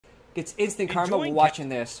gets instant karma. We're watching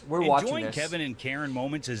this. We're watching this. Kevin and Karen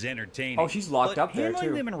moments is entertaining. Oh, she's locked up there, too.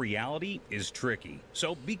 Handling them in reality is tricky,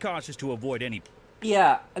 so be cautious to avoid any...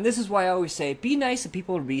 Yeah, and this is why I always say, be nice to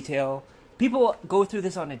people in retail. People go through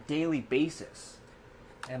this on a daily basis.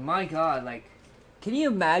 And my God, like, can you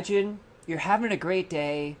imagine you're having a great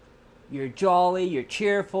day, you're jolly, you're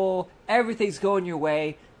cheerful, everything's going your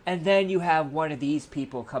way, and then you have one of these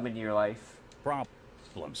people come into your life.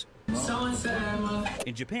 Problems.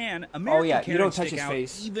 In Japan, American you don't Karens touch stick his out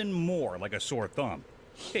face. even more like a sore thumb.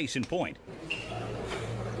 Case in point.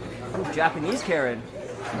 Oh, Japanese Karen.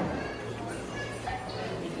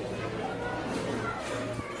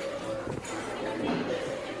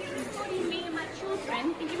 Recording me and my children.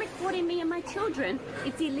 Are you recording me and my children?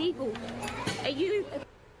 It's illegal. Are you...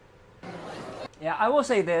 Yeah, I will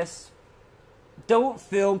say this. Don't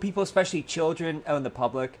film people, especially children, out in the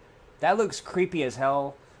public. That looks creepy as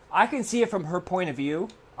hell. I can see it from her point of view.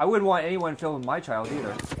 I wouldn't want anyone filming my child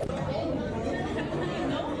either.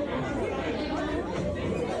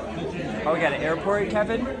 Oh, we got an airport,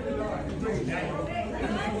 Kevin?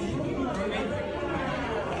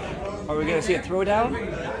 Are we gonna see a throwdown?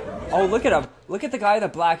 Oh, look at him. Look at the guy in the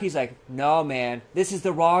black. He's like, no, man. This is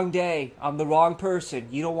the wrong day. I'm the wrong person.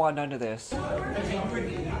 You don't want none of this.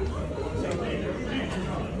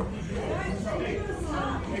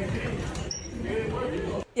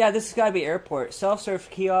 Yeah, this has got to be airport. Self-serve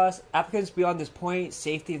kiosk, applicants beyond this point,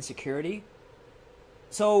 safety and security.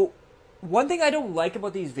 So, one thing I don't like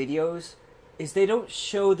about these videos is they don't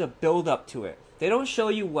show the build-up to it. They don't show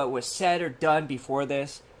you what was said or done before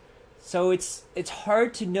this. So it's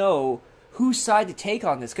hard to know whose side to take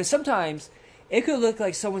on this. Because sometimes it could look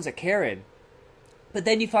like someone's a Karen. But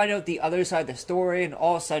then you find out the other side of the story and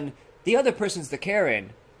all of a sudden the other person's the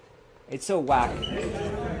Karen. It's so whack.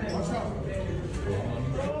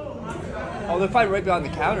 Oh, they're fighting right behind the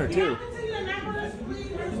counter, too.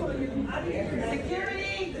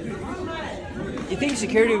 You think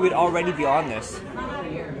security would already be on this?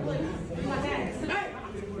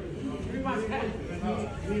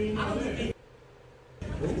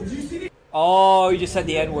 Oh, you just said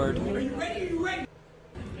the N-word.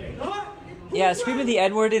 Yeah, screaming the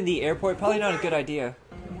N-word in the airport, probably not a good idea.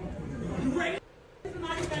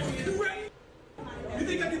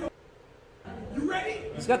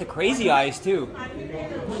 He's got the crazy eyes, too.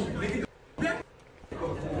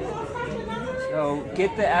 So,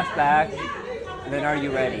 get the F back, and then are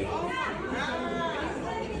you ready?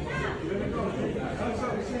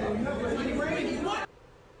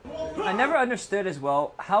 I never understood as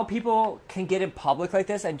well how people can get in public like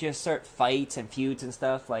this and just start fights and feuds and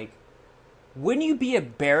stuff. Like, wouldn't you be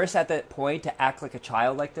embarrassed at that point to act like a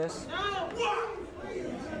child like this?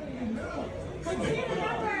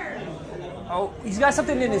 Oh, he's got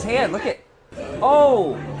something in his hand. Look at.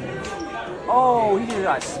 Oh! Oh, he just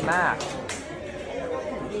got smacked.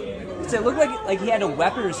 It looked like he had a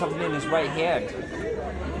weapon or something in his right hand.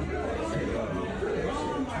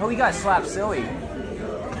 Oh, he got slapped silly.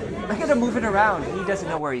 Look at him moving around. He doesn't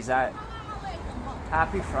know where he's at.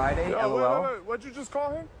 Happy Friday, LOL. Wait. What'd you just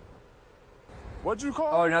call him? What'd you call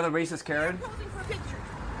him? Oh, another racist Karen?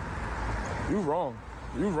 You wrong.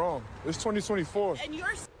 You wrong. It's 2024. And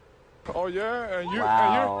you're... Oh, yeah? And you,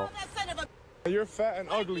 wow. and you're fat and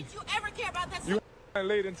ugly. Did you ever care about that? You ain't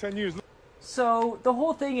late in 10 years. So, the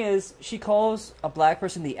whole thing is, she calls a black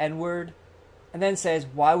person the N-word, and then says,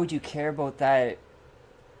 why would you care about that?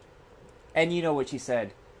 And you know what she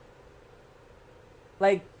said.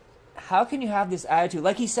 Like, how can you have this attitude?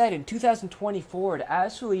 Like he said, in 2024, to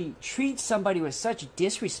actually treat somebody with such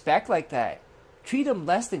disrespect like that. Treat them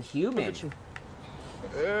less than human.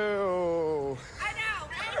 Ew.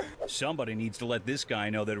 Somebody needs to let this guy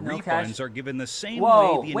know that No refunds cash. are given the same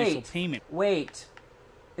Whoa, way the initial payment. Wait.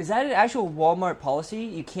 Is that an actual Walmart policy?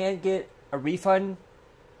 You can't get a refund,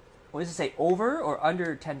 what does it say, over or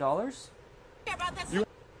under $10? You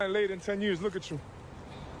ain't late in 10 years. Look at you.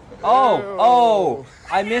 Oh,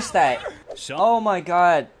 I missed that. Oh my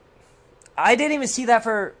God. I didn't even see that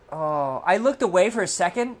for, I looked away for a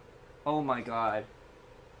second. Oh my God.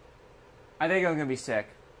 I think I'm going to be sick.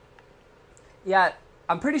 Yeah,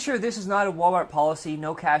 I'm pretty sure this is not a Walmart policy.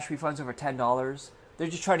 No cash refunds over $10. They're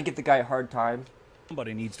just trying to give the guy a hard time.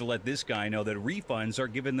 Somebody needs to let this guy know that refunds are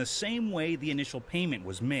given the same way the initial payment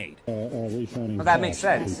was made. Well, that makes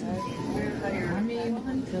sense. I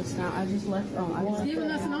mean, just now, I just left. It's giving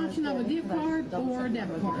us an option of a gift card or a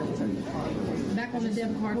debit card. Back on the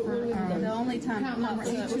debit card for the only time it pops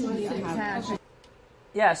up cash.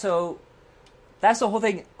 Yeah, so that's the whole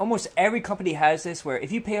thing. Almost every company has this where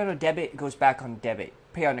if you pay on a debit, it goes back on debit.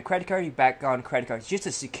 Pay on a credit card, you back on credit card. It's just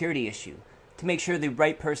a security issue to make sure the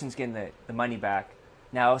right person's getting the money back.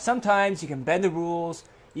 Now, sometimes you can bend the rules.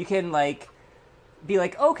 You can, like, be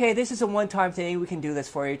like, okay, this is a one-time thing. We can do this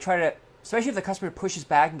for you. Try to, especially if the customer pushes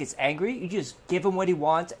back and gets angry, you just give him what he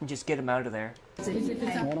wants and just get him out of there. I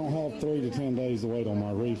don't have 3 to 10 days to wait on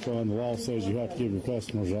my refund. The law says you have to give your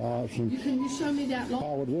customers the option. Can you show me that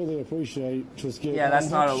law? I would really appreciate just getting. Yeah, that's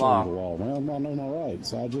not a law. Man, I know my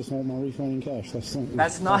rights. I just want my refund in cash.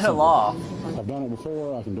 That's not a law. I've done it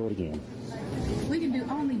before. I can do it again. We can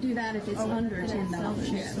only do that if it's under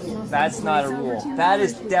 $10. That's not a rule. That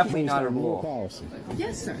is definitely not a rule. Policy,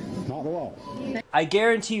 Yes, sir. not the law. I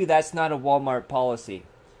guarantee you that's not a Walmart policy.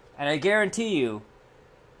 And I guarantee you,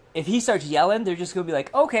 if he starts yelling, they're just going to be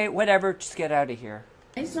like, okay, whatever, just get out of here.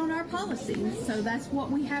 Based on our policy. So that's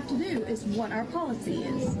what we have to do, is what our policy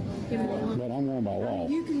is. But I'm going by law.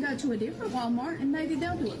 You can go to a different Walmart and maybe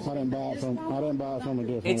they'll do it. I didn't buy it from a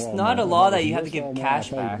different It's Walmart. not a law that you have to This give Walmart,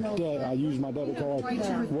 cash I paid- back. Yeah, I use my debit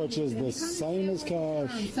card, which is the same as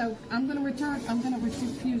cash. So I'm going to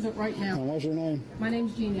refuse it right now. And what's your name? My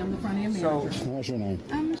name's Jeannie. I'm the front end manager. And what's your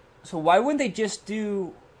name? So why wouldn't they just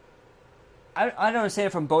do... I don't understand it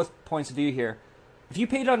from both points of view here. If you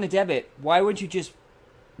paid on a debit, why wouldn't you just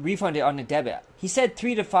refund it on a debit? He said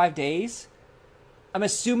 3 to 5 days. I'm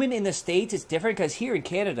assuming in the States it's different, because here in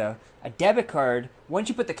Canada, a debit card, once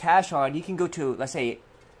you put the cash on, you can go to, let's say,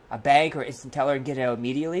 a bank or instant teller and get it out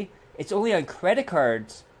immediately. It's only on credit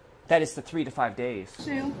cards that it's the 3 to 5 days.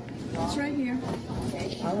 Michelle, it's right here.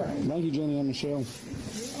 Thank you, Jenny and Michelle.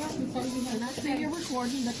 And I see you're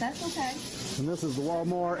recording, but that's okay. And this is the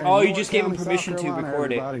Walmart. in Oh, you North just gave him County, permission South to Carolina,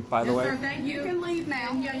 record everybody. it, by the way. You can leave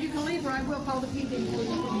now. Yeah, you can leave or I will call the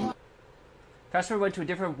PD. Customer went to a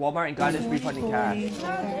different Walmart and got his refund in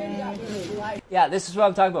cash. Yeah, this is what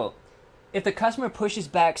I'm talking about. If the customer pushes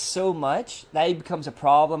back so much that it becomes a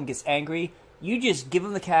problem, gets angry, you just give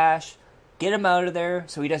him the cash, get him out of there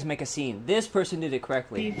so he doesn't make a scene. This person did it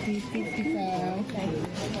correctly. 50, 55,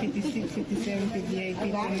 56, 57, 58,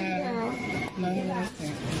 59.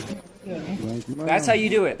 Thank you, ma'am. That's how you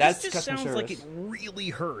do it. That's This just customer sounds service. like it really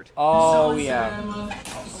hurt. Oh, yeah.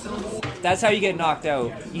 That's how you get knocked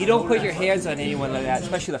out. You don't put your hands on anyone like that,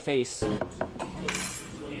 especially the face.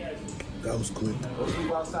 That was quick.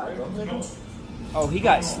 Oh, he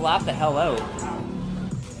got slapped the hell out.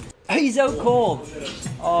 He's out cold.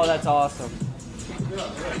 Oh, that's awesome.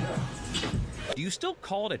 Do you still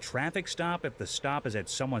call it a traffic stop if the stop is at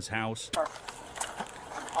someone's house? Out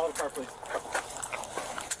of the car, please.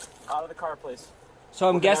 Out of the car, please. So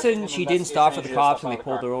I'm We're gonna guessing have to she do didn't stop for the investigation cops and and do they stuff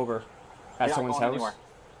pulled out of her the over at You're not someone's going house.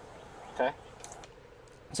 anywhere. Okay.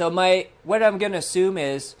 So what I'm gonna assume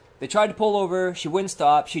is they tried to pull over, she wouldn't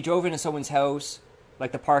stop, she drove into someone's house,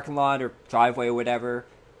 like the parking lot or driveway or whatever,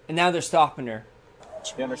 and now they're stopping her.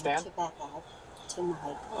 You understand? To back out to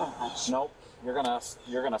my garage. Nope. You're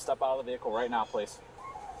gonna step out of the vehicle right now, please.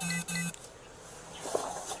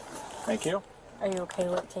 Thank you. Are you okay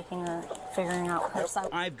with figuring out her son?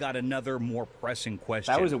 I've got another more pressing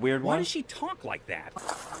question. That was a weird Why one. does she talk like that?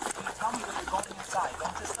 Tell me that you're going inside.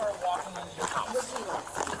 Don't just start walking into your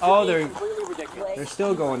house. Oh, Completely ridiculous. they're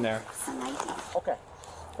still going there. Okay.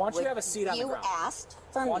 Why don't you have a seat on the You ground? asked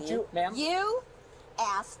for Why me. don't you, ma'am? You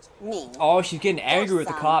asked me. Oh, she's getting angry with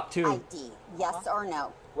the some cop too. ID. Yes or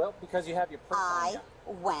no? Well, because you have your purse on I you.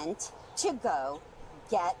 went to go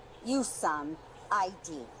get you some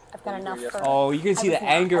ID. I've got enough for... Oh, you can see the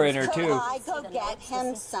anger in her Could too. I go get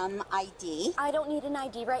him some ID? I don't need an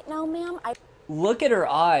ID right now, ma'am. Look at her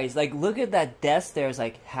eyes. Like, look at that death stare. It's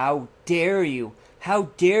like, how dare you? How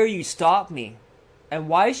dare you stop me? And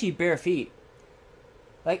why is she bare feet?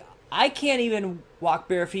 Like, I can't even walk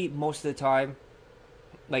bare feet most of the time.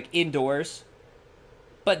 Like, indoors.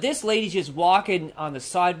 But this lady's just walking on the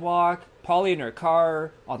sidewalk, probably in her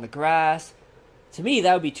car, on the grass. To me,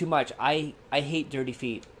 that would be too much. I hate dirty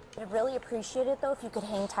feet. I'd really appreciate it, though, if you could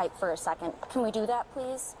hang tight for a second. Can we do that,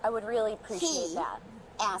 please? I would really appreciate He that.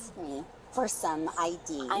 asked me for some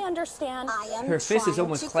ID. I understand. I am Her fist is trying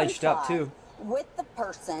almost to clenched up, comply too. with the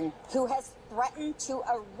person who has threatened to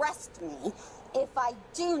arrest me if I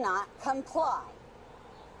do not comply.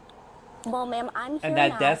 Well, ma'am, I'm here And that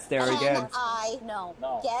now. death stare Can again. I No.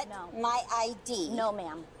 get No. my ID? No,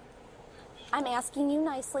 ma'am. I'm asking you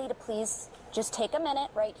nicely to please just take a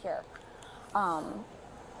minute right here.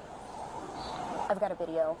 I've got a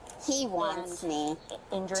video. He wants And me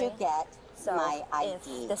injury. to get So my if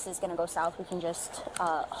ID. this is going to go south, we can just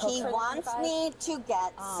hook He for the wants 25. me to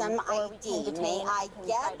get some or we can ID. detain, May I we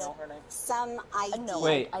can try get to- some ID? No,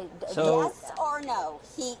 Wait, I so- Yes or no?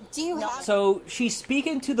 Do you have? So she's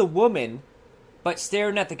speaking to the woman, but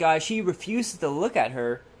staring at the guy. She refuses to look at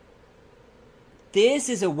her. this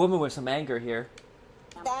is a woman with some anger here.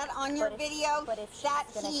 That on your video, but if she's that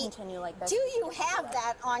gonna he, continue like this, do you have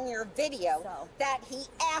that on your video, that he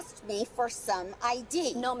asked me for some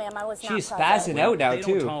ID? No, ma'am, I was not. She's spazzing out now, They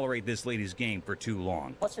too. don't tolerate this lady's game for too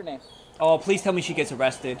long. What's her name? Oh, please tell me she gets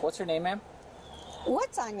arrested. What's her name, ma'am?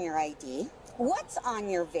 What's on your ID? What's on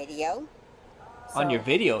your video? On your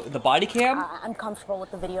video? The body cam? I'm comfortable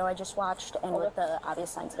with the video I just watched and with the obvious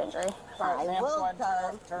signs of injury. I will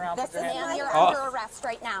go. This is Ma'am, you're Oh. under arrest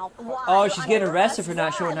right now. Why? Oh, You're she's under getting arrest. arrested for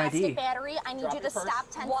not showing Domestic ID. battery. I need you to stop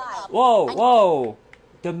 10 feet up. Whoa, whoa.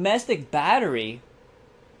 Domestic battery?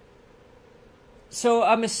 So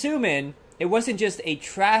I'm assuming it wasn't just a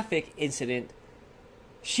traffic incident.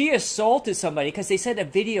 She assaulted somebody because they said a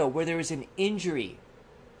video where there was an injury.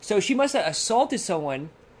 So she must have assaulted someone.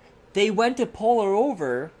 They went to pull her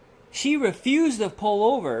over. She refused to pull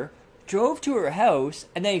over, drove to her house,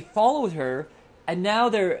 and they followed her. And now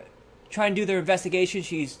they're trying to do their investigation.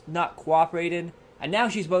 She's not cooperating. And now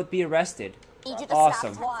she's about to be arrested. I need you to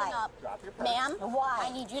Awesome. stop tensing up. Ma'am, Why?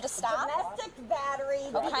 I need you to stop. Domestic battery,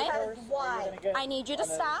 Okay. because why? I need you to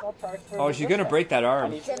stop. Oh, she's going to break that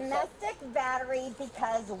arm. Domestic battery,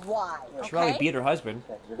 because why? She probably beat her husband.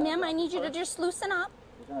 Ma'am, I need you to just loosen up.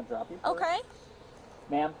 You're gonna drop your purse. Okay?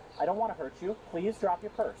 Ma'am, I don't want to hurt you. Please drop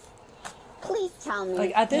your purse. Please tell me.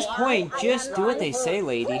 Like, at this why point, I just am do what on they her. say,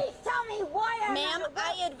 lady. Please tell me why I'm Ma'am, on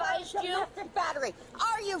I advised you. domestic battery.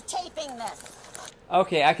 Are you taping this?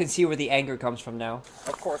 Okay, I can see where the anger comes from now.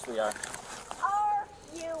 Of course we are. Are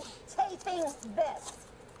you taping this?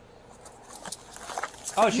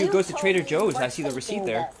 Oh, she You goes to told Trader me Joe's. you I see the were receipt taping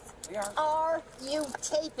there. this. We are. Are you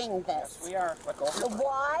taping this? We are. Let go of your purse.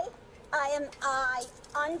 Why am I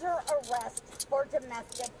under arrest for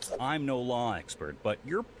domestic? I'm no law expert, but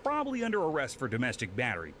you're probably under arrest for domestic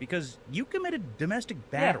battery because you committed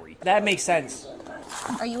domestic battery. Yeah, that makes sense.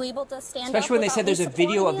 Are you able to stand up? Especially when they without said there's me a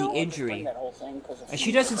video of the supporting you? injury. That whole thing, 'cause if And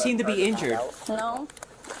she doesn't seem to be injured. No.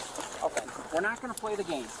 Okay, we're not going to play the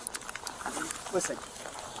game. Listen,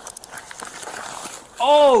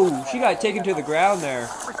 Oh, she got taken to the ground there.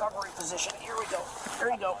 recovery position. Here we go. Here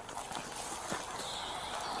we go.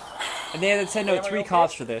 And they had to send out 3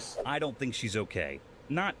 cops for this. I don't think she's okay.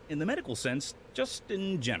 Not in the medical sense, just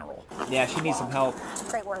in general. Yeah, she needs some help.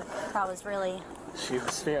 Great work. That was really. She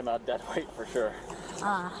was staying on dead weight for sure.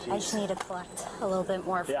 I just need to collect a little bit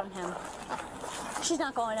more Yeah. from him. She's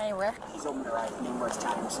not going anywhere. He's opened her eyes numerous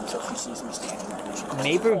times until she sees me standing there. She goes,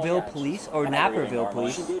 Naperville "Oh, yeah." Police or I never really Naperville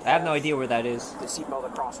normally- Police? She did I have no idea where that is. the seatbelt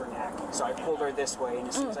across her neck. So I pulled her this way, and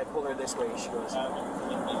as soon as I pulled her this way, she goes.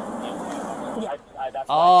 That's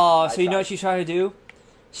Oh, why so you know I what she's trying to do?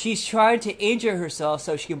 She's trying to injure herself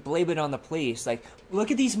so she can blame it on the police. Like,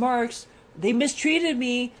 look at these marks. They mistreated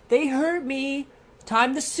me. They hurt me.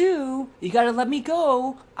 Time to sue. You gotta let me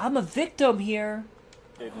go. I'm a victim here.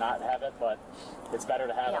 did not have it, but it's better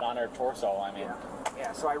to have it on her torso. I mean,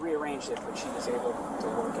 yeah. So I rearranged it, but she was able to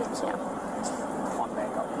work it, so it's flung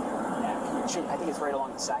back up in her neck. I think it's right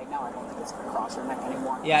along the side now. I don't think it's across her neck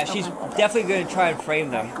anymore. Yeah, she's definitely gonna try and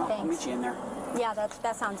frame them. I'll meet you in there. Yeah,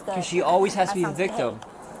 that sounds good. Because she always has to be the That sounds victim.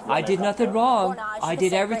 good. I did nothing wrong. Oh, no, I she did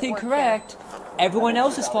said great everything work correct. Everyone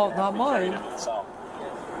else's fault, not mine. So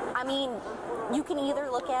I mean, you can either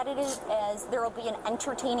look at it as there will be an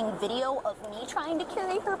entertaining video of me trying to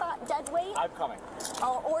carry her dead weight, I'm coming.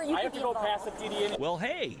 or you I could have be to go involved. past the TDA. Well,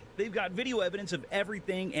 hey, they've got video evidence of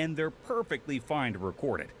everything and they're perfectly fine to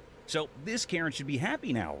record it. So this Karen should be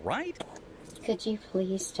happy now, right? Could you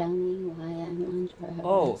please tell me why I'm under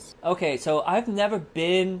Oh, arrest? okay, so I've never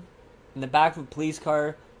been in the back of a police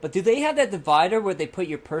car, but do they have that divider where they put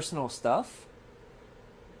your personal stuff?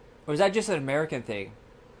 Or is that just an American thing?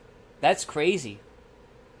 That's crazy.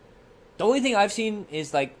 The only thing I've seen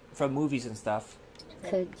is like from movies and stuff.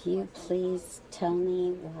 Could you please tell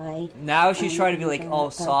me why? Now she's I'm trying to be like under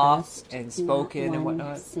all soft arrest? and spoken Not and one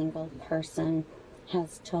whatnot. single person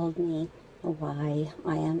has told me why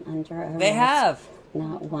I am under arrest. They have.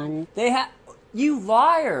 Not one. They have. You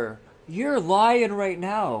liar! You're lying right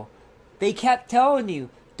now. They kept telling you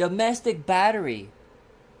domestic battery.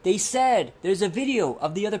 They said there's a video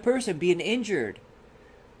of the other person being injured.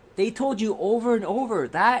 They told you over and over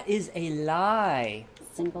that is a lie.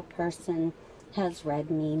 Single person has read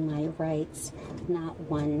me my rights. Not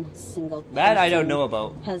one single person That I don't know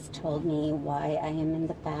about. has told me why I am in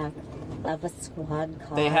the back of a squad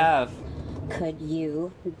car. They have. Could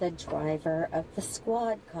you, the driver of the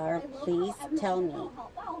squad car, please tell me?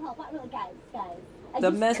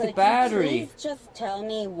 Domestic Could battery. you please just tell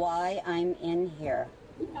me why I'm in here?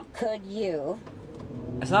 Could you?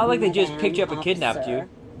 It's not like they just picked you up and Madam kidnapped you. Officer,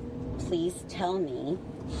 please tell me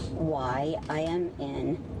why I am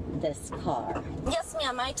in this car. Yes,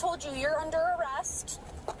 ma'am. I told you you're under arrest.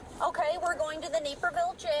 Okay, we're going to the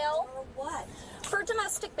Naperville jail. For what? For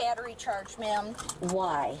domestic battery charge, ma'am.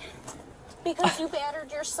 Why? Because you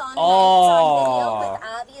battered your son. Oh. It's on video with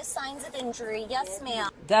obvious signs of injury. Yes, ma'am.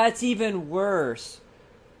 That's even worse.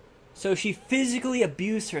 So she physically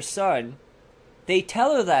abused her son. They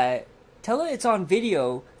tell her that. Tell her it's on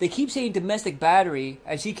video. They keep saying domestic battery,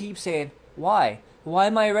 and she keeps saying, why? Why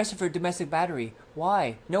am I arrested for domestic battery?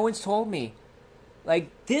 Why? No one's told me. Like,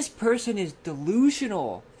 this person is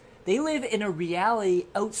delusional. They live in a reality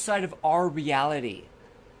outside of our reality.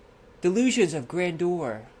 Delusions of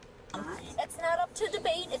grandeur. It's not up to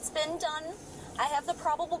debate. It's been done. I have the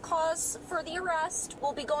probable cause for the arrest.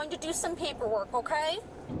 We'll be going to do some paperwork, okay?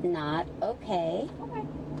 Not okay. Okay.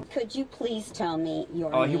 Could you please tell me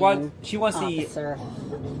your name, she wants officer?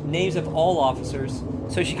 the names of all officers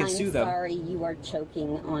so she can sue them. I'm sorry you are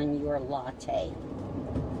choking on your latte.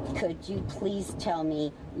 Could you please tell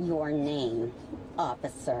me your name,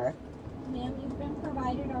 officer? Ma'am, you've been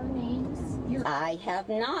provided our names. I have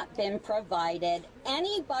not been provided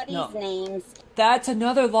anybody's names. That's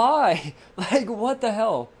another lie. Like, what the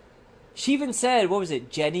hell? She even said, what was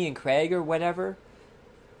it, Jenny and Craig or whatever?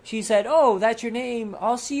 She said, oh, that's your name.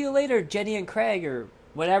 I'll see you later, Jenny and Craig, or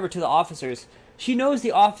whatever, to the officers. She knows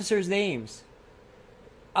the officers' names.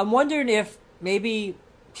 I'm wondering if maybe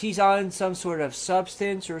she's on some sort of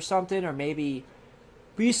substance or something, or maybe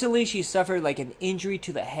recently she suffered like an injury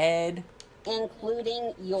to the head.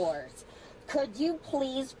 Including yours. Could you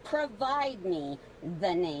please provide me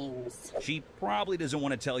the names? She probably doesn't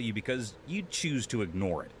want to tell you because you choose to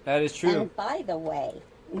ignore it. That is true. And by the way,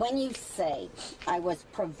 when you say I was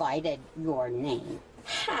provided your name,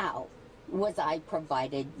 how was I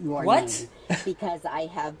provided your name? Because I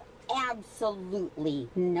have absolutely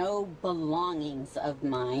no belongings of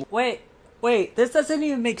mine. Wait, this doesn't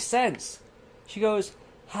even make sense. She goes,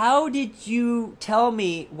 how did you tell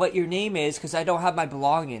me what your name is because I don't have my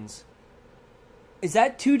belongings? Is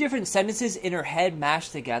that two different sentences in her head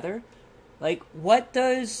mashed together? Like,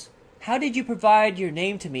 how did you provide your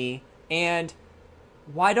name to me, and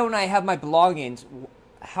why don't I have my belongings?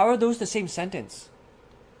 How are those the same sentence?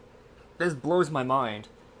 This blows my mind.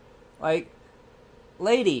 Like,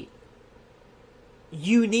 lady,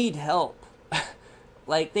 you need help.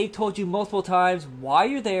 Like, they've told you multiple times why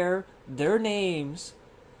you're there, their names.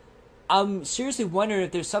 I'm seriously wondering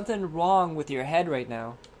if there's something wrong with your head right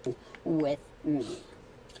now. With me.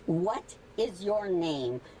 What is your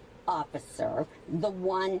name, officer? The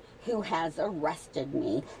one who has arrested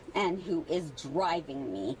me and who is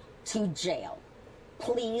driving me to jail.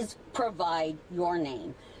 Please provide your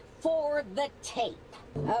name for the tape.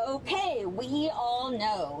 Okay, we all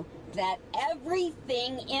know that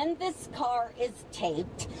everything in this car is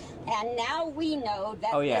taped, and now we know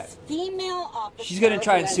that this female officer, she's gonna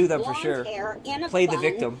try and sue them for sure. Play the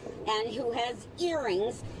victim. And who has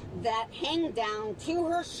earrings that hang down to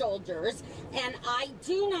her shoulders, and I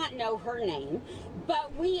do not know her name,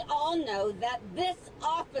 but we all know that this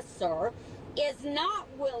officer is not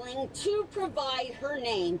willing to provide her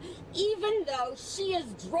name, even though she is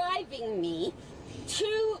driving me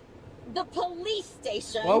to the police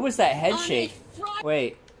station. What was that head shake?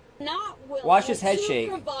 Wait. Not willing watch his head shake.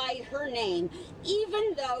 To provide her name,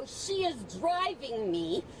 even though she is driving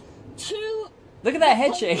me to Look at that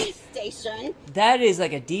head shake. Station that is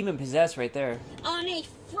like a demon possessed right there. On a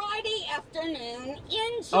Friday afternoon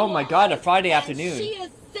in July. Oh my god, a Friday afternoon. She is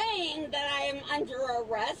saying that I am under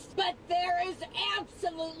arrest, but there is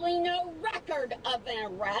absolutely no record of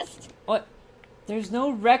an arrest. What? There's no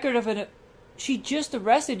record of an... She just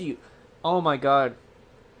arrested you. Oh my god.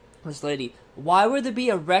 This lady. Why would there be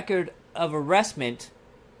a record of arrestment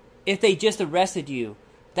if they just arrested you?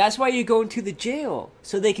 That's why you're going to the jail.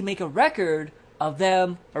 So they can make a record of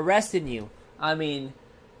them arresting you. I mean,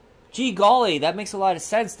 gee golly, that makes a lot of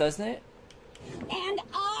sense, doesn't it? And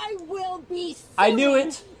I will be suing I knew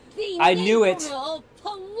it. I knew it. The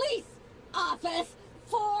police office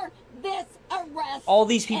for this arrest. All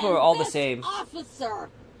these people are all the same. Officer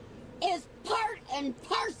is part and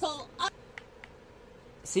parcel of...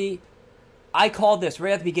 See, I called this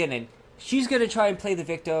right at the beginning. She's going to try and play the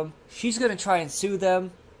victim. She's going to try and sue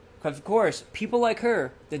them. Of course, people like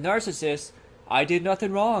her, the narcissist, I did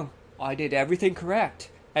nothing wrong. I did everything correct.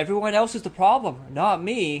 Everyone else is the problem, not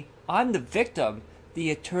me. I'm the victim, the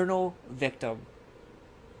eternal victim.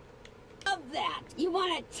 Of that, you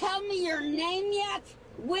want to tell me your name yet?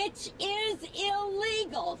 Which is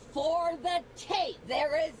illegal for the tape.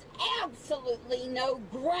 There is absolutely no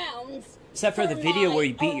grounds. Except for the video where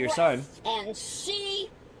you beat your son. And she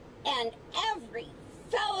and every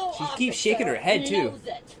fellow She keeps shaking her head, too. knows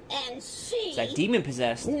it, and she, It's that demon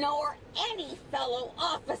possessed. nor any fellow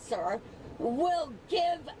officer will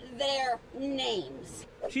give their names.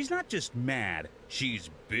 She's not just mad, she's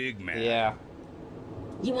big mad. Yeah.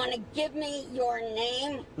 You want to give me your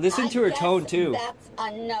name? Listen to her guess tone, too. That's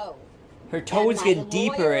a no. Her tone's And getting my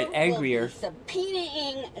deeper lawyer and angrier. Will be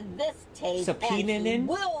subpoenaing this tape, Subpoenaing? and he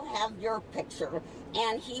will have your picture,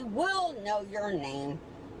 and he will know your name,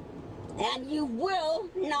 and you will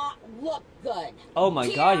not look good. Oh my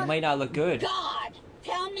Dear God, you might not look good. God,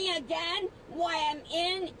 tell me again why I'm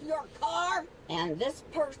in your car. And this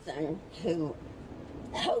person who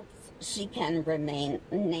hopes she can remain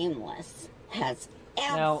nameless has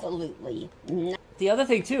absolutely no. The other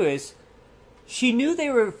thing too is, she knew they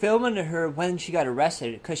were filming her when she got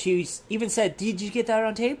arrested, because she even said, "Did you get that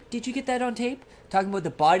on tape? Did you get that on tape?" Talking about the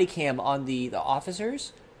body cam on the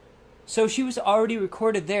officers. So she was already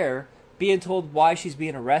recorded there, being told why she's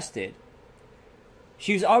being arrested.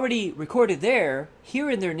 She was already recorded there,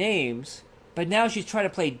 hearing their names, but now she's trying to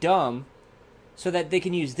play dumb so that they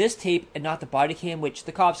can use this tape and not the body cam, which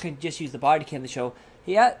the cops can just use the body cam to show,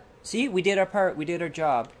 yeah, see, we did our part, we did our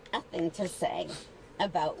job. Nothing to say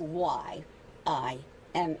about why I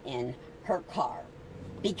am in her car,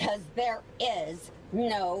 because there is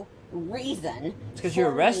no reason. It's because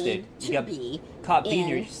you're arrested. To You got be caught beating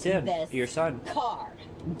in your son. Car.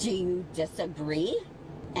 Do you disagree?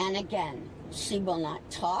 And again, she will not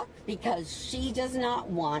talk because she does not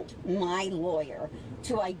want my lawyer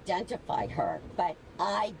to identify her. But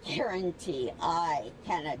I guarantee I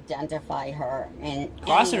can identify her. And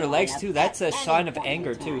crossing her legs too, that's a sign of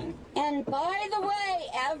anger too. And by the way,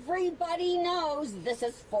 everybody knows, this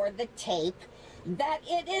is for the tape, that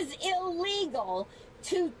it is illegal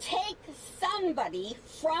to take somebody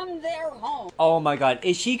from their home. Oh my God,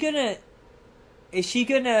 is she gonna,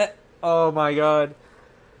 oh my God.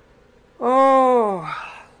 Oh.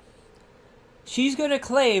 She's gonna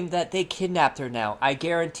claim that they kidnapped her now. I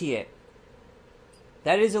guarantee it.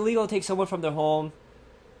 That is illegal to take someone from their home.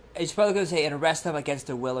 It's probably gonna say and arrest them against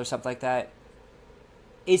their will or something like that.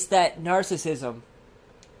 It's that narcissism.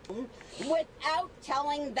 Without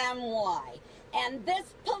telling them why. And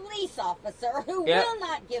this police officer, who Yep. will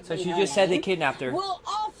not give So me she her just said they name, kidnapped her. will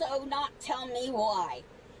also not tell me why.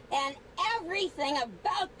 And everything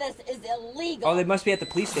about this is illegal. Oh, they must be at the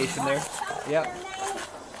police station there. Yep.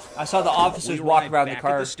 I saw the officers walk around the back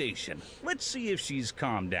car. At the station. Let's see if she's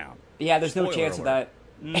calmed down. Yeah, there's no Spoiler chance of alert.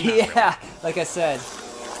 that. Not Yeah, like I said.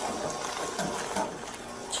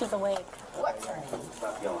 She's awake. What's her name?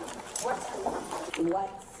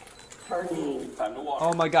 What's her name? Time to walk.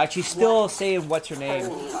 Oh my God, she's still saying what's her name.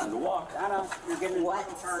 Time to walk. Anna, you're getting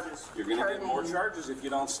what? Charges. You're gonna get more charges if you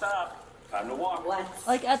don't stop. Time to walk. What's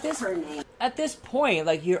Like at this point,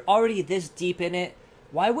 like you're already this deep in it.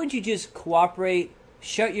 Why wouldn't you just cooperate,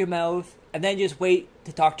 shut your mouth, and then just wait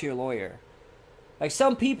to talk to your lawyer? Like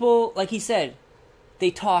some people, like he said,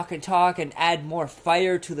 they talk and add more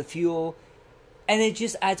fire to the fuel, and it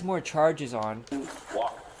just adds more charges on.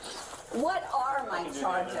 Walk. What are my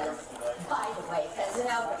charges, by the way? Because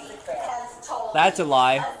nobody has told That's a me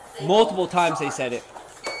lie. single Multiple times they said it.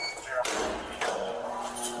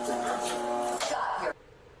 Got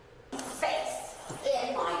your face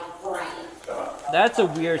in my brain. That's a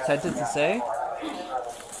weird sentence to say.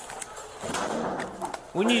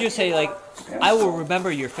 Wouldn't you just say, like, I will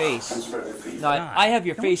remember your face? No, I have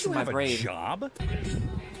your face in my brain. Job?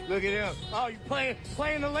 Look at him. Oh, you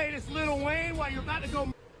playing the latest Lil Wayne while you're about to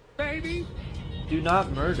go, baby? Do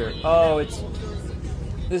not murder. Oh,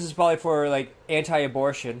 this is probably for, like,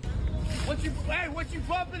 anti-abortion. What you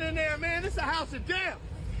bumping in there, man? This is a house of death.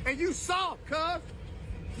 And you soft, cuz.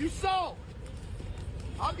 You soft.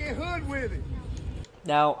 I'll get hood with it.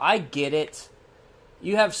 Now, I get it.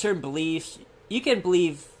 You have certain beliefs. You can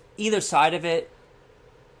believe either side of it.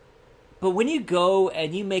 But when you go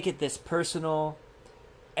and you make it this personal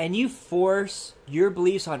and you force your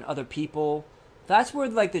beliefs on other people, that's where,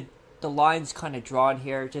 like, the line's kind of drawn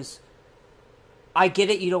here. Just, I get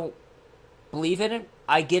it, you don't believe in it.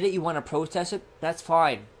 I get it, you want to protest it. That's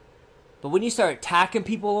fine. But when you start attacking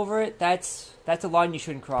people over it, that's a line you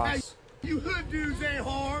shouldn't cross. Hey, you hood dudes ain't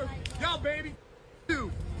hard. Y'all baby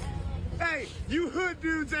too. Hey, you hood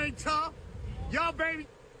dudes ain't tough. Y'all baby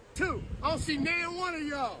too. I don't see nan one of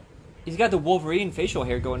y'all. He's got the Wolverine facial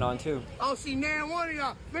hair going on too. I don't see nan one of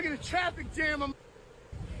y'all. Look at the traffic jam.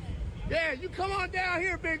 Yeah, you come on down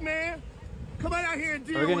here, big man. Come on out here and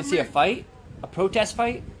deal with me. Are we going to see a fight? A protest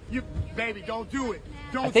fight? You, baby, don't do it.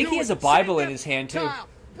 Don't I think do he has it. a Bible Sit in his hand too. Kyle,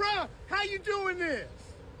 bruh, how you doing this?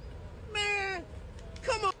 Man,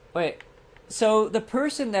 come on. Wait, so the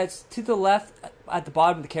person that's to the left at the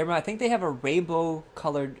bottom of the camera, I think they have a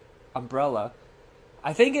rainbow-colored umbrella.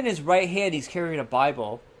 I think in his right hand he's carrying a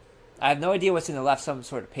Bible. I have no idea what's in the left, some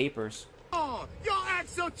sort of papers. Oh, y'all act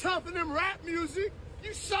so tough in them rap music.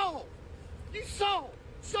 You soft. You soft.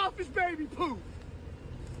 Soft as baby poo.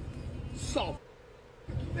 Soft.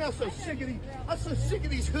 I'm so sick of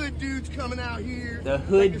these hood dudes coming out here. The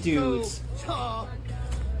hood like dudes. So tough.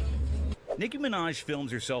 Nicki Minaj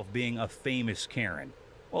films herself being a famous Karen.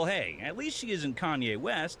 Well, hey, at least she isn't Kanye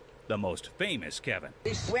West, the most famous Kevin.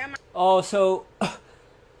 Oh, so...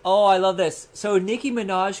 Oh, I love this. So Nicki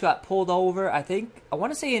Minaj got pulled over, I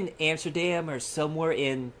want to say in Amsterdam or somewhere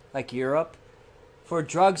in, like, Europe, for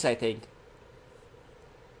drugs, I think.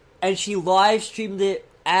 And she live streamed it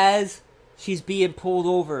as she's being pulled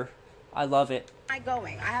over. I love it. I'm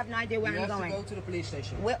going. I have no idea where I'm going. You have to go to the police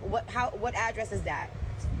station. What address is that?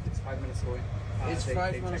 It's 5 minutes away. It's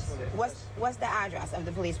 5 minutes away. What's the address of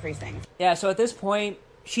the police precinct? Yeah, so at this point,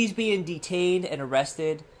 she's being detained and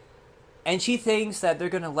arrested. And she thinks that they're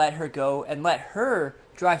going to let her go and let her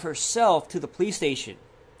drive herself to the police station.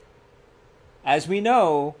 As we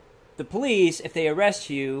know, the police, if they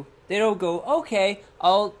arrest you, they don't go, okay,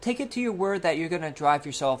 I'll take it to your word that you're going to drive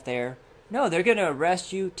yourself there. No, they're going to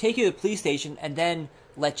arrest you, take you to the police station, and then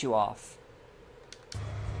let you off.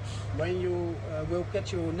 When you will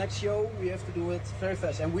get your next show, we have to do it very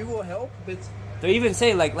fast. And we will help, but... They even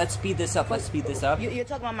say, like, let's speed this up, let's speed this up. You're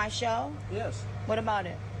talking about my show? Yes. What about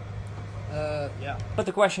it? Yeah. But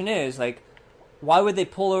the question is, like, why would they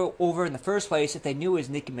pull her over in the first place if they knew it was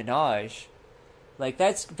Nicki Minaj? Like,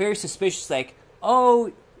 that's very suspicious. Like,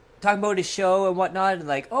 oh, talking about his show and whatnot, and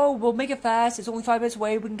like, oh, we'll make it fast. It's only 5 minutes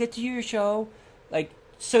away. We can get to your show. Like,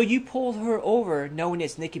 so you pulled her over knowing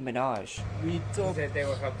it's Nicki Minaj. We thought that they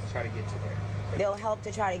will help to try to get you there. They'll help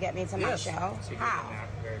to try to get me to my show? How?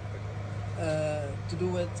 To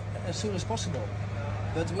do it as soon as possible.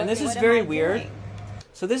 But And this is very weird.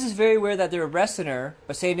 So this is very weird that they're arresting her,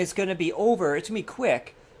 but saying it's going to be over, it's going to be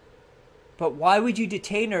quick. But why would you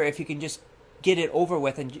detain her if you can just get it over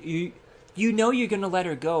with and you know you're going to let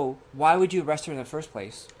her go? Why would you arrest her in the first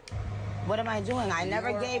place? What am I doing? I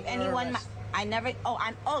never gave anyone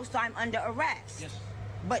so I'm under arrest. Yes.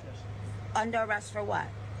 But under arrest for what?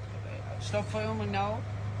 Stop filming now.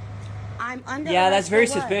 I'm under Yeah, arrest that's very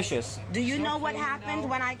for what? suspicious. Do you know what happened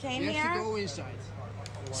when I came here? You have to go inside.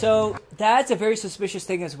 So that's a very suspicious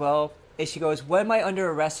thing as well. Is she goes, what am I under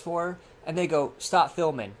arrest for? And they go, stop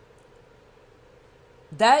filming.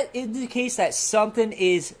 That indicates that something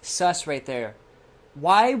is sus right there.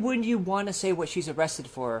 Why wouldn't you want to say what she's arrested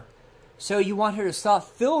for? So you want her to stop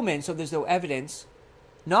filming so there's no evidence,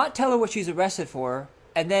 not tell her what she's arrested for,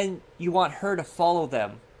 and then you want her to follow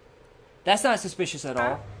them. That's not suspicious at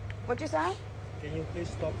all. What you say? Can you please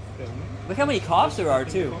stop filming? Look how many cops there are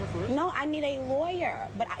too. No, I need a lawyer,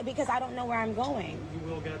 because I don't know where I'm going. You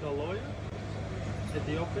will get a lawyer at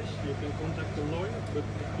the office. You can contact the lawyer, but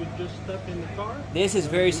if you just step in the car. This is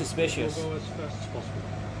very suspicious. We'll go as fast as possible.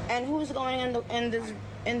 And who's going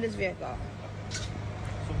in this vehicle? So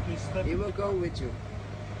please step. He will go with you.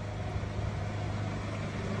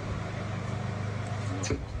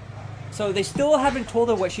 So they still haven't told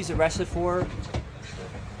her what she's arrested for.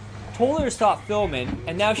 Told her to stop filming,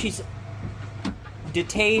 and now she's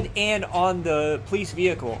detained and on the police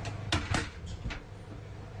vehicle.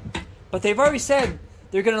 But they've already said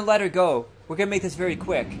they're going to let her go. We're going to make this very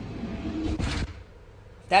quick.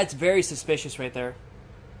 That's very suspicious right there.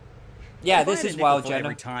 Yeah, this is wild, Jenna.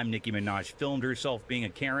 Every time Nicki Minaj filmed herself being a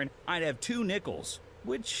Karen, I'd have 2 nickels,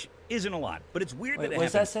 which isn't a lot, but it's weird that it What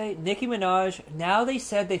does that say? Nicki Minaj, now they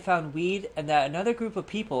said they found weed and that another group of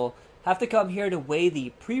people have to come here to weigh the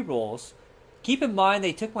pre-rolls. Keep in mind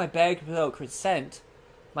they took my bag without consent.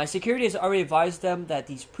 My security has already advised them that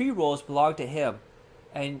these pre-rolls belong to him.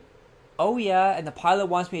 And, oh yeah, and the pilot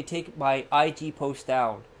wants me to take my IG post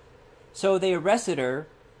down. So they arrested her,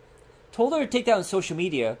 told her to take down social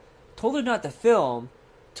media, told her not to film,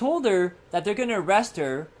 told her that they're going to arrest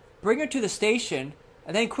her, bring her to the station,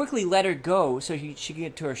 and then quickly let her go so she can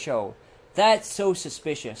get to her show. That's so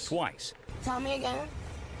suspicious. Twice. Tell me again.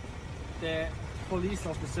 The police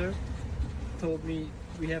officer told me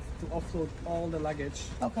we have to offload all the luggage.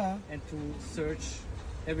 Okay. And to search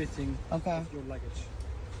everything of your luggage.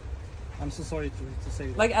 I'm so sorry to say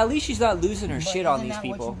that. Like, at least she's not losing her shit on these Isn't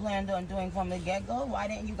that people. what you planned on doing from the get-go? Why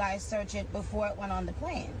didn't you guys search it before it went on the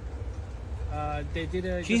plane? They did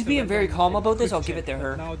a... She's just a being very random calm about quick this. I'll give check, it to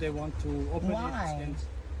her. but now they want to open Why? it. And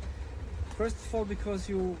first of all, because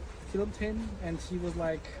you filmed him, and he was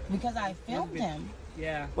like... Because I filmed him?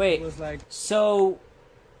 Yeah. Wait, It was like... so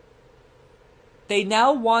they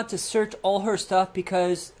now want to search all her stuff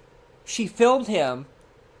because she filmed him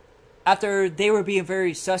after they were being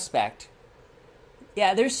very suspect.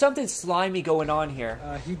 Yeah, there's something slimy going on here.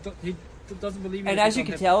 He doesn't believe. And as you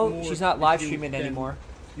can tell, she's not live streaming anymore.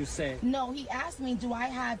 You say. No, he asked me, do I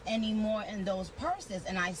have any more in those purses?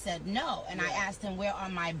 And I said no. And I asked him, where are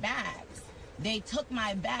my bags? They took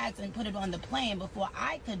my bags and put it on the plane before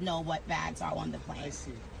I could know what bags are on the plane. I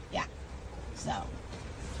see. Yeah. So.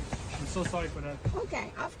 I'm so sorry for that.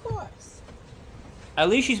 Okay, of course. At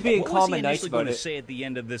least she's being What calm was he and nice initially about going to it. say at the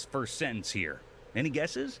end of this first sentence here? Any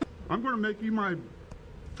guesses? I'm going to make you my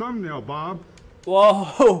thumbnail, Bob.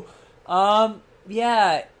 Whoa.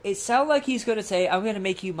 Yeah, it sounded like he's going to say, I'm going to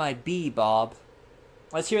make you my bee, Bob.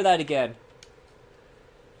 Let's hear that again.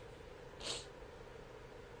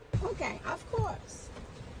 Okay, of course.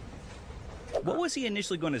 What was he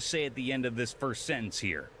initially going to say at the end of this first sentence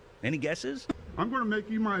here? Any guesses? I'm going to make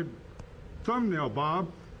you my thumbnail,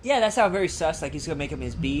 Bob. Yeah, that sounded very sus, like he's going to make him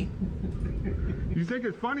his bee. You think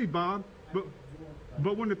it's funny, Bob,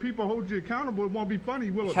 but when the people hold you accountable, it won't be funny,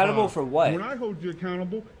 will it, Accountable Bob? for what? When I hold you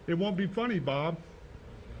accountable, it won't be funny, Bob.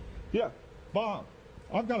 Yeah, Bob,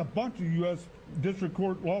 I've got a bunch of U.S. District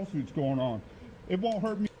Court lawsuits going on. It won't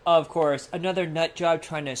hurt me. Of course, another nut job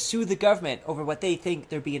trying to sue the government over what they think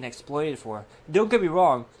they're being exploited for. Don't get me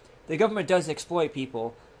wrong, the government does exploit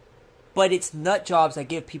people, but it's nut jobs that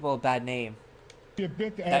give people a bad name. A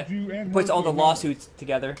bit to That add you and puts her all to the the lawsuits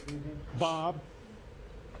together. Bob.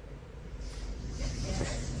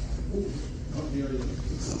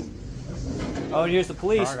 Oh, and here's the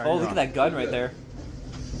police. All right, Oh, look at that gun right there.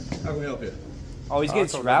 How can we help you? Oh, he's getting I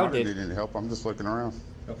told them I surrounded. didn't need any help. I'm just looking around.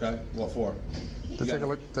 Okay, what for? To take a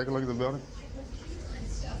look at the building.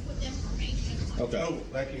 Okay. Oh,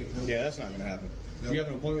 thank you. Yeah, that's not going to happen. Do you have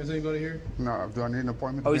an appointment with anybody here? No, do I need an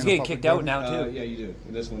appointment? Oh, to he's be in a getting public kicked out building? now, too. Yeah, you do.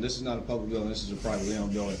 This is not a public building. This is a privately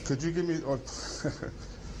owned building. Could you give me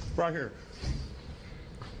right here?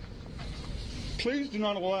 Please do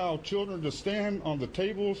not allow children to stand on the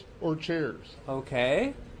tables or chairs.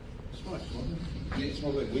 Okay. It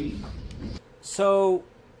smells like weed. So,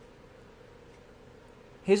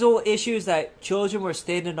 his whole issue is that children were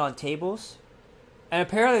standing on tables. And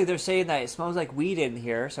apparently they're saying that it smells like weed in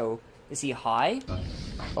here, so is he high?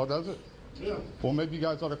 Oh, does it? Yeah. Well, maybe you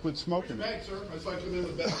guys ought to quit smoking. Back, sir. I thought you were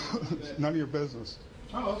in the back. None of your business.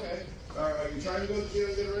 Oh, okay. Are you trying to go to jail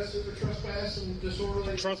and get arrested for trespass and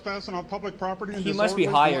disorderly? Trespassing on public property and He must be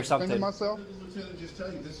disorderly? high or Can I defend something. Myself? What did the lieutenant just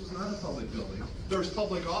tell you? This is not a public building. There's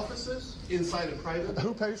public offices inside a private.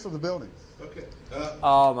 Who pays for the building? Okay.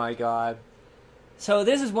 Oh my god. So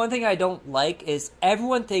this is one thing I don't like is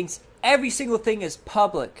everyone thinks every single thing is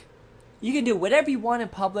public. You can do whatever you want in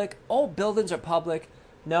public. All buildings are public.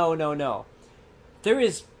 No, no, no. There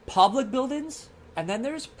is public buildings and then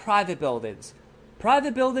there's private buildings.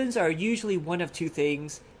 Private buildings are usually one of two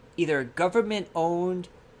things, either government owned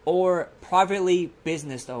or privately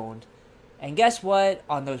business owned. And guess what?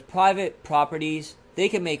 On those private properties, they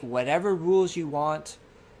can make whatever rules you want,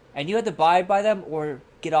 and you have to abide by them or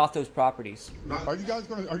get off those properties. Are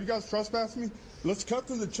you guys trespassing me? Let's cut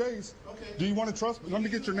to the chase. Okay. Do you want to trust? Let me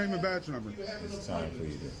get your name and badge number. It's time for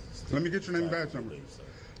you to. Let me get your name and badge number.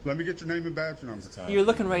 Let me get your name and badge number. You're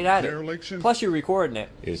looking right at it. Dereliction. Plus, you're recording it.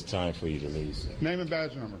 It's time for you to leave, sir. Name and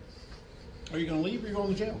badge number. Are you going to leave or are you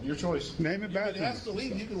going to jail? Your choice. Name and badge If it has to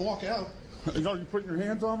leave, you can walk out. No, you putting your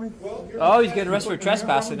hands on me? Well, Oh, he's getting arrested for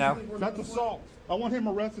trespassing now. That's assault. I want him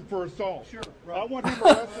arrested for assault. Sure. I want him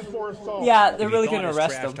arrested for assault. Yeah, they're If you really thought going to his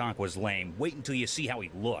arrest trash him. talk was lame. Wait until you see how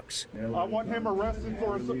he looks. I want him arrested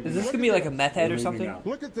for assault. Is this going to be like a meth head or something?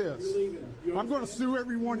 Look at this. I'm going to sue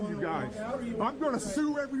every one of you guys. I'm going to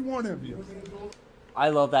sue every one of you. I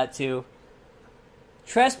love that too.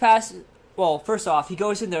 Trespass. Well, first off, he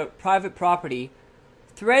goes into private property,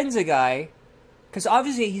 threatens a guy, because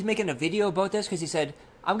obviously he's making a video about this because he said,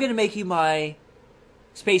 I'm going to make you my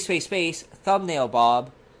space thumbnail,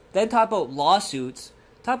 Bob. Then talk about lawsuits.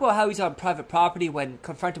 Talk about how he's on private property when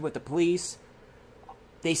confronted with the police.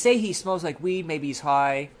 They say he smells like weed, maybe he's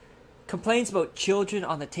high. Complains about children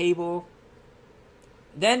on the table.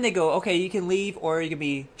 Then they go, okay, you can leave or you can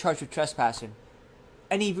be charged with trespassing.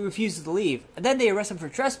 And he refuses to leave. And then they arrest him for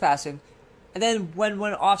trespassing. And then when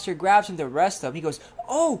one officer grabs him to arrest him, he goes,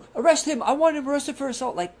 oh, arrest him. I want him arrested for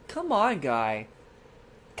assault. Like, come on, guy.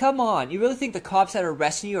 Come on. You really think the cops that are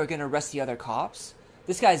arresting you are going to arrest the other cops?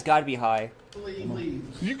 This guy's got to be high.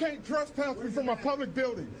 You can't trespass me from a public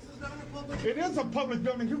building. It is a public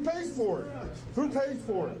building. Who pays for it? Who pays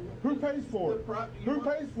for it? Who pays for it? Who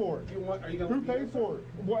pays for it? Who pays for it?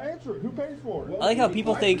 Well, answer it. Who pays for it? I like how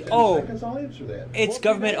people think, oh, it's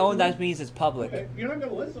government owned, that means it's public. You're not going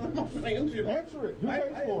to listen. I'm not going to answer. Answer it. Who pays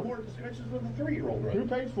I have for more it? discussions with a 3-year-old right Who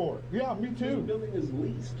pays for it? Yeah, me This too. building is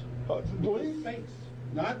leased. Lease? Space.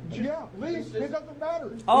 Not just Yeah, lease. It doesn't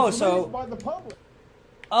matter. Oh, It's so- leased by the public.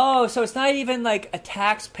 Oh, so it's not even like a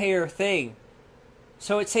taxpayer thing.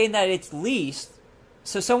 So it's saying that it's leased.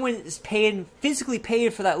 So someone is physically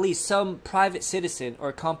paying for that lease, some private citizen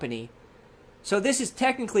or company. So this is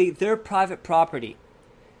technically their private property.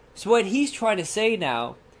 So what he's trying to say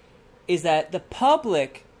now is that the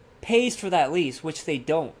public pays for that lease, which they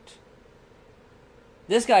don't.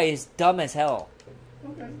 This guy is dumb as hell.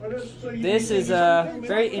 This is a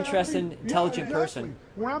very interesting, intelligent person.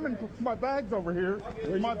 When I'm in my bags over here,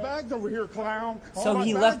 clown. So All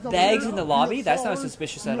he my left over bags here. in the lobby? You That's not assaulter.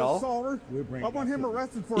 suspicious You at all. assaulter. I want him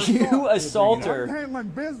arrested for You assault. assaulter. I'm handling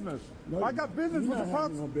business. I got business with the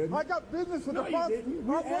cops. I got business with the cops. I'm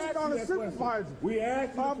waiting on a supervisor.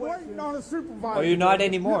 I'm waiting on a supervisor. Oh, you're not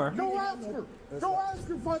anymore. Go ask her. Go ask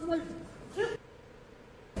her. By the way.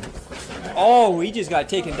 Oh, he just got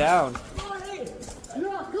taken down.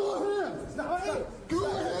 Yeah, go ahead. Go ahead. Go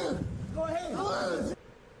ahead. Go ahead.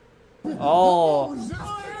 Oh.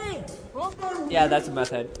 Yeah, that's a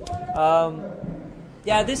meth head.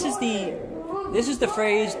 Yeah, this is the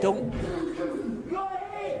phrase, don't...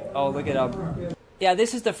 Oh, look at him. Yeah,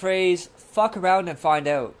 this is the phrase, fuck around and find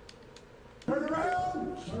out. Turn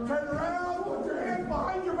around. Turn around. Put your hands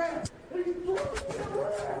behind your back.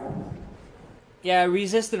 Yeah,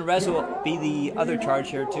 resist and arrest will be the other charge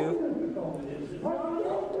here, too.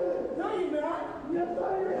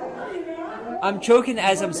 I'm choking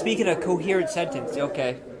as I'm speaking a coherent sentence.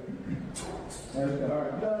 Okay. Sit on your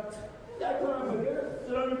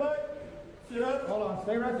butt. Sit up. Hold on.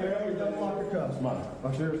 Stay right there. Don't lock your cuffs. Come on.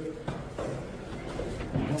 Watch yours.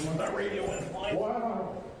 That radio went flying.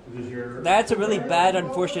 Wow. That's a really bad,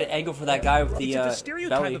 unfortunate angle for that guy with the It's the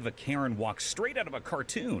stereotype belly. of a Karen walks straight out of a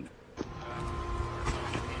cartoon.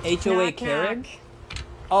 HOA Knock, Karen? knock.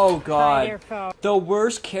 Oh Try god. your phone. The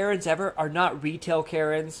worst Karens ever are not retail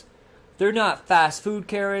Karens. They're not fast food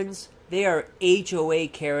Karens. They are HOA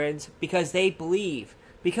Karens because they believe,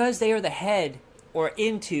 because they are the head or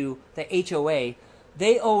into the HOA,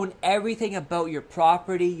 they own everything about your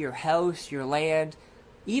property, your house, your land.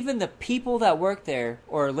 Even the people that work there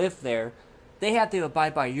or live there, they have to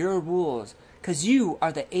abide by your rules because you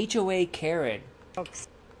are the HOA Karen.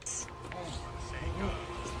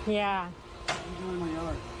 Yeah.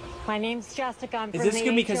 My name's Jessica. I'm Is from this the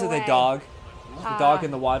going to be because of the HOA. dog? The dog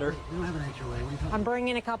in the water? I'm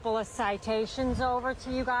bringing a couple of citations over to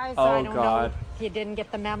you guys. Oh, I don't God. know if you didn't get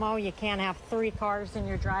the memo. You can't have 3 cars in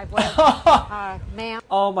your driveway. Ma'am.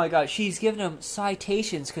 Oh my god, she's giving him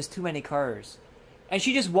citations because too many cars. And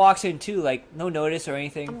she just walks in too, like, no notice or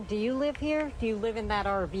anything. Do you live here? Do you live in that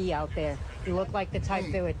RV out there? You look like the type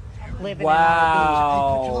that would live in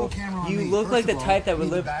Wow. an RV. You look like the type that would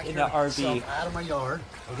live in an RV. Out of my yard,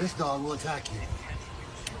 or this dog will attack you.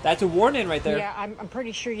 That's a warning right there. Yeah, I'm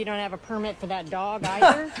pretty sure you don't have a permit for that dog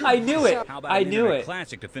either. I knew it. How about I an knew internet it.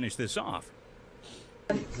 classic to finish this off?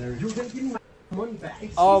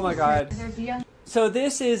 Oh my god. So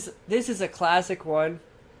this is a classic one.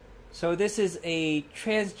 So this is a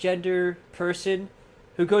transgender person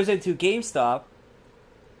who goes into GameStop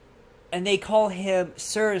and they call him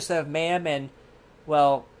sir instead of ma'am, and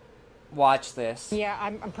well, watch this. Yeah,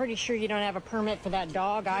 I'm pretty sure you don't have a permit for that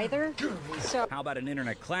dog either. So How about an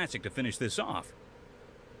internet classic to finish this off?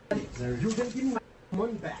 Excuse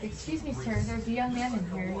me, sir. There's a young man in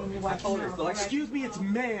here. And you're watching out. Excuse me, it's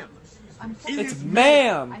ma'am. It's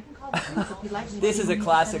ma'am. I can call the police if you'd like me to. This is a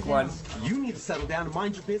classic one. You need to settle down and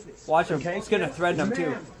mind your business. Watch him. He's gonna threaten him too.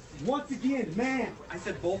 Ma'am, once again, ma'am. I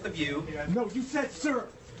said both of you. No, you said sir.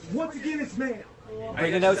 Once again, it's ma'am. Bring it I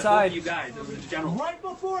said both outside. of you guys. It was in general. Right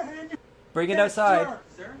beforehand. You Bring it said outside. Sir.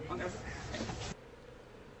 Sir? Okay.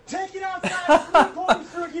 Take it outside. If you call me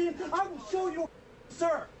sir again, I will show you,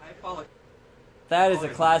 sir. I apologize. That is a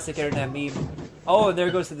classic internet meme. Oh, and there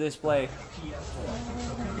goes the display.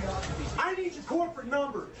 I need your corporate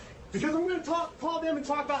number because I'm going to call them and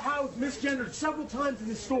talk about how it's misgendered several times in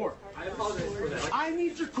the store. I apologize for that. I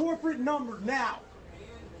need your corporate number now.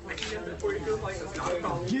 I can get it for you. It's not a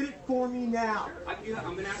problem. Get it for me now. I can do that.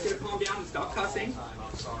 I'm going to ask you to calm down and stop cussing.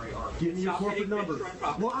 I'm sorry, Art. Give me your Stop corporate hitting number. Mr.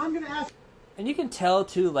 Improper. Well, I'm going to ask. And you can tell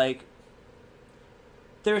too, like,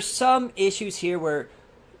 there's some issues here where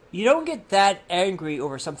you don't get that angry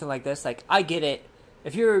over something like this. Like, I get it.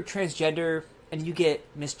 if you're transgender and you get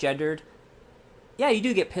misgendered, yeah, you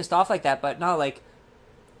do get pissed off like that, but not like,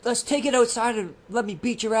 let's take it outside and let me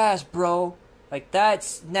beat your ass, bro. Like,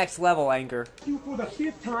 that's next level anger. You for the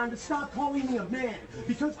 5th time to stop calling me a man,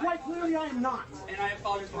 because quite clearly I am not. And I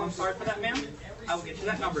apologize. I'm sorry for that, ma'am. I will get you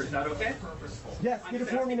that number. Is that okay? Yes, get it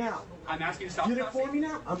for me now. I'm asking you to stop. Get it for me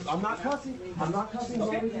now. I'm not cussing. I'm not cussing.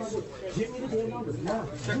 Okay. Get me the damn number now,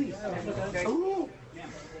 please. Ooh.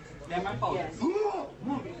 Ma'am, I apologize.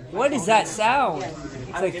 What is that sound?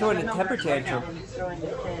 It's like throwing a temper tantrum.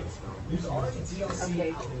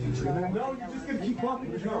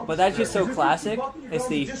 But that's just so classic. It's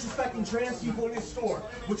the disrespecting trans people in this store,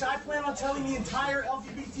 which I plan on telling the entire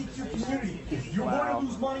LGBTQ community. You're going to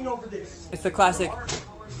lose money over this. It's the classic.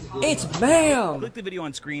 It's ma'am. Click the video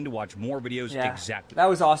on screen to watch more videos Yeah, exactly. that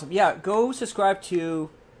was awesome. Yeah, go subscribe to.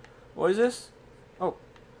 What is this? Oh,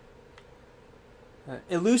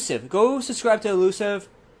 Elusive. Go subscribe to Elusive.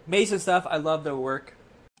 Amazing stuff. I love their work.